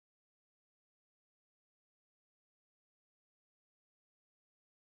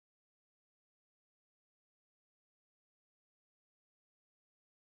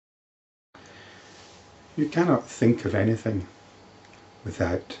You cannot think of anything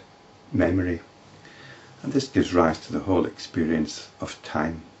without memory, and this gives rise to the whole experience of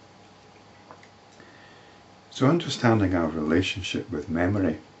time. So understanding our relationship with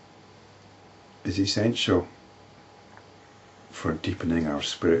memory is essential for deepening our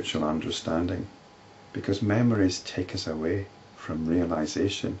spiritual understanding, because memories take us away from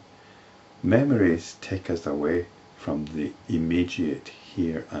realization. Memories take us away from the immediate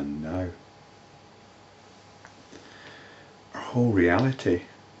here and now. Our whole reality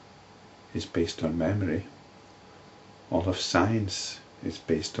is based on memory. All of science is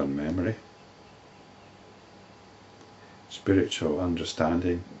based on memory. Spiritual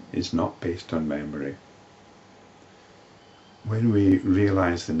understanding is not based on memory. When we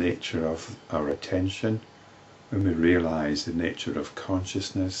realize the nature of our attention, when we realize the nature of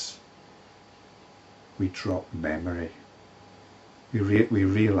consciousness, we drop memory. We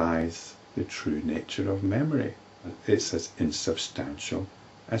realize the true nature of memory. It's as insubstantial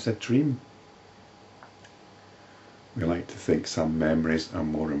as a dream. We like to think some memories are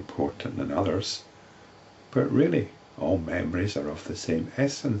more important than others, but really all memories are of the same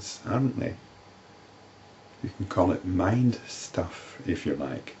essence, aren't they? You can call it mind stuff if you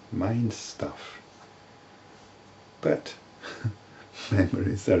like, mind stuff. But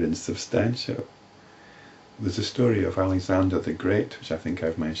memories are insubstantial. There's a story of Alexander the Great, which I think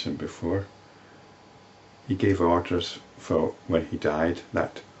I've mentioned before. He gave orders for when he died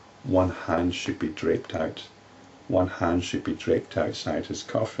that one hand should be draped out. One hand should be draped outside his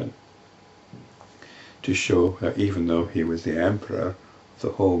coffin, to show that even though he was the emperor of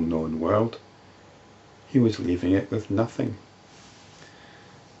the whole known world, he was leaving it with nothing.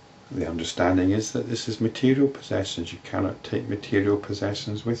 The understanding is that this is material possessions. You cannot take material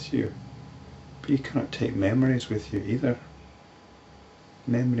possessions with you, but you cannot take memories with you either.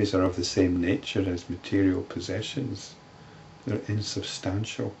 Memories are of the same nature as material possessions. They're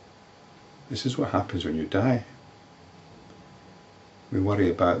insubstantial. This is what happens when you die. We worry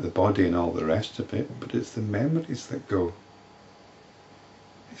about the body and all the rest of it, but it's the memories that go.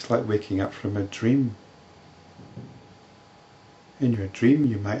 It's like waking up from a dream. In your dream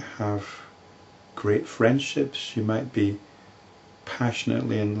you might have great friendships, you might be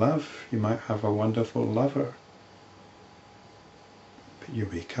passionately in love, you might have a wonderful lover. But you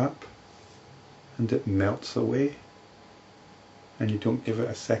wake up and it melts away and you don't give it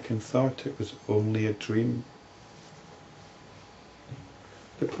a second thought. It was only a dream.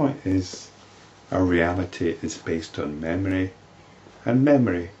 The point is, our reality is based on memory, and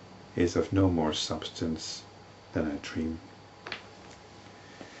memory is of no more substance than a dream.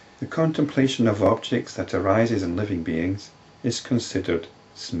 The contemplation of objects that arises in living beings is considered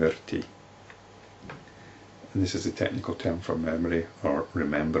Smrti. And this is a technical term for memory or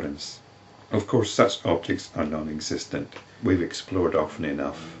remembrance. Of course, such objects are non-existent. We've explored often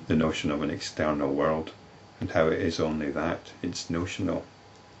enough the notion of an external world and how it is only that, it's notional.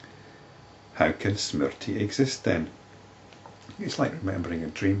 How can Smrti exist then? It's like remembering a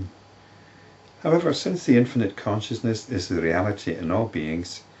dream. However, since the infinite consciousness is the reality in all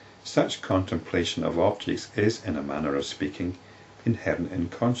beings, such contemplation of objects is, in a manner of speaking, inherent in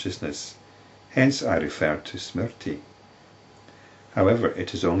consciousness. Hence I refer to Smrti. However,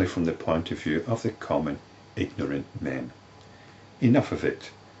 it is only from the point of view of the common ignorant men. Enough of it.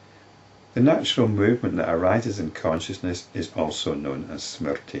 The natural movement that arises in consciousness is also known as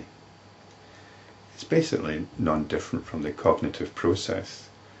Smrti. It's basically non-different from the cognitive process,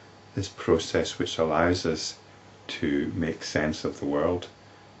 this process which allows us to make sense of the world,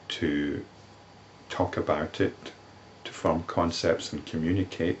 to talk about it, to form concepts and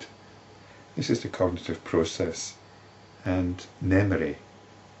communicate. This is the cognitive process, and memory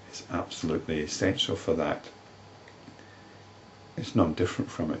is absolutely essential for that. It's not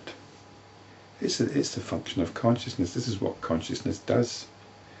different from it. It's the function of consciousness. This is what consciousness does.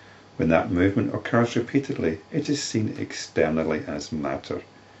 When that movement occurs repeatedly, it is seen externally as matter.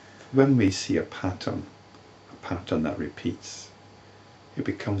 When we see a pattern that repeats, it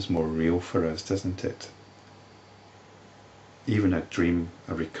becomes more real for us, doesn't it? Even a dream,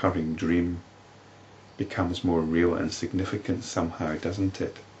 a recurring dream, becomes more real and significant somehow, doesn't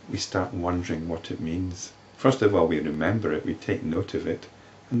it? We start wondering what it means. First of all, we remember it, we take note of it,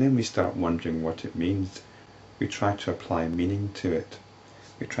 and then we start wondering what it means. We try to apply meaning to it.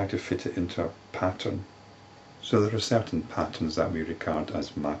 We try to fit it into a pattern. So there are certain patterns that we regard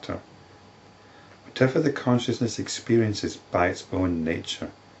as matter. Whatever the consciousness experiences by its own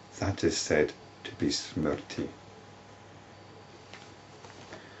nature, that is said to be Smrti.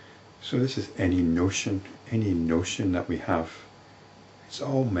 So this is any notion that we have. It's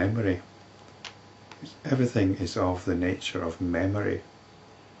all memory. Everything is of the nature of memory.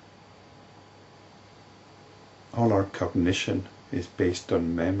 All our cognition is based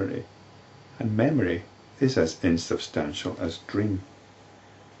on memory, and memory is as insubstantial as dream.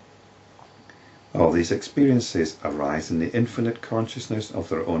 All these experiences arise in the infinite consciousness of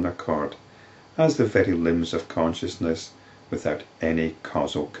their own accord, as the very limbs of consciousness, without any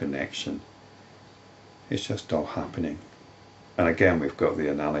causal connection. It's just all happening. And again, we've got the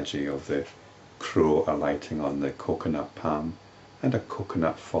analogy of the crow alighting on the coconut palm and a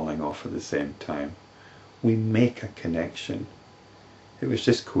coconut falling off at the same time. We make a connection. It was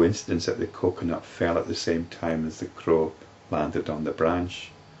just coincidence that the coconut fell at the same time as the crow landed on the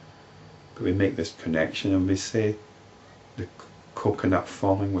branch. But we make this connection and we say the coconut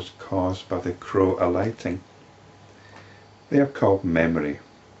falling was caused by the crow alighting. They are called memory.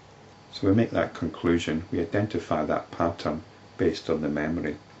 So we make that conclusion, we identify that pattern based on the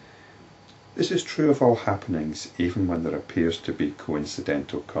memory. This is true of all happenings, even when there appears to be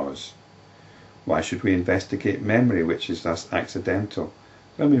coincidental cause. Why should we investigate memory, which is thus accidental,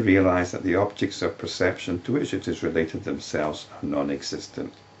 when we realize that the objects of perception to which it is related themselves are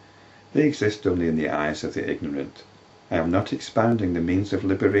non-existent? They exist only in the eyes of the ignorant. I am not expounding the means of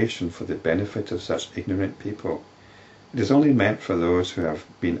liberation for the benefit of such ignorant people. It is only meant for those who have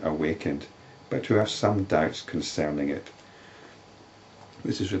been awakened, but who have some doubts concerning it.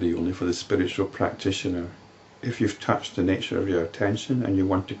 This is really only for the spiritual practitioner. If you've touched the nature of your attention and you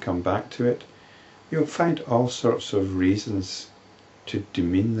want to come back to it, you'll find all sorts of reasons to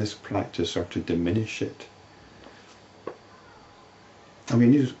demean this practice or to diminish it. And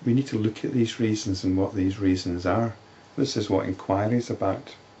we need to look at these reasons and what these reasons are. This is what inquiry is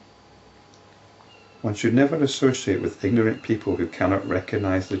about. One should never associate with ignorant people who cannot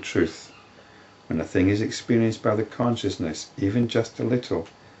recognize the truth. When a thing is experienced by the consciousness, even just a little,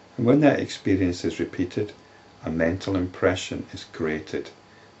 and when that experience is repeated, a mental impression is created.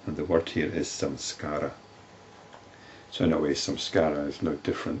 And the word here is samskara. So in a way, samskara is no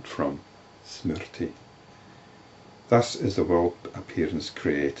different from Smrti. Thus is the world appearance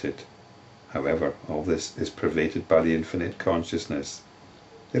created. However, all this is pervaded by the infinite consciousness.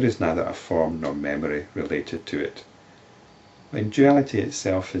 There is neither a form nor memory related to it. When duality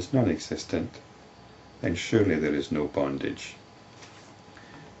itself is non-existent, then surely there is no bondage.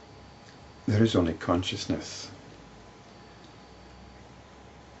 There is only consciousness.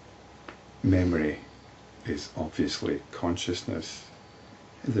 Memory is obviously consciousness.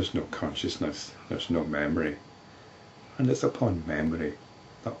 If there's no consciousness, there's no memory. And it's upon memory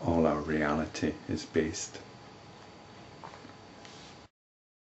that all our reality is based.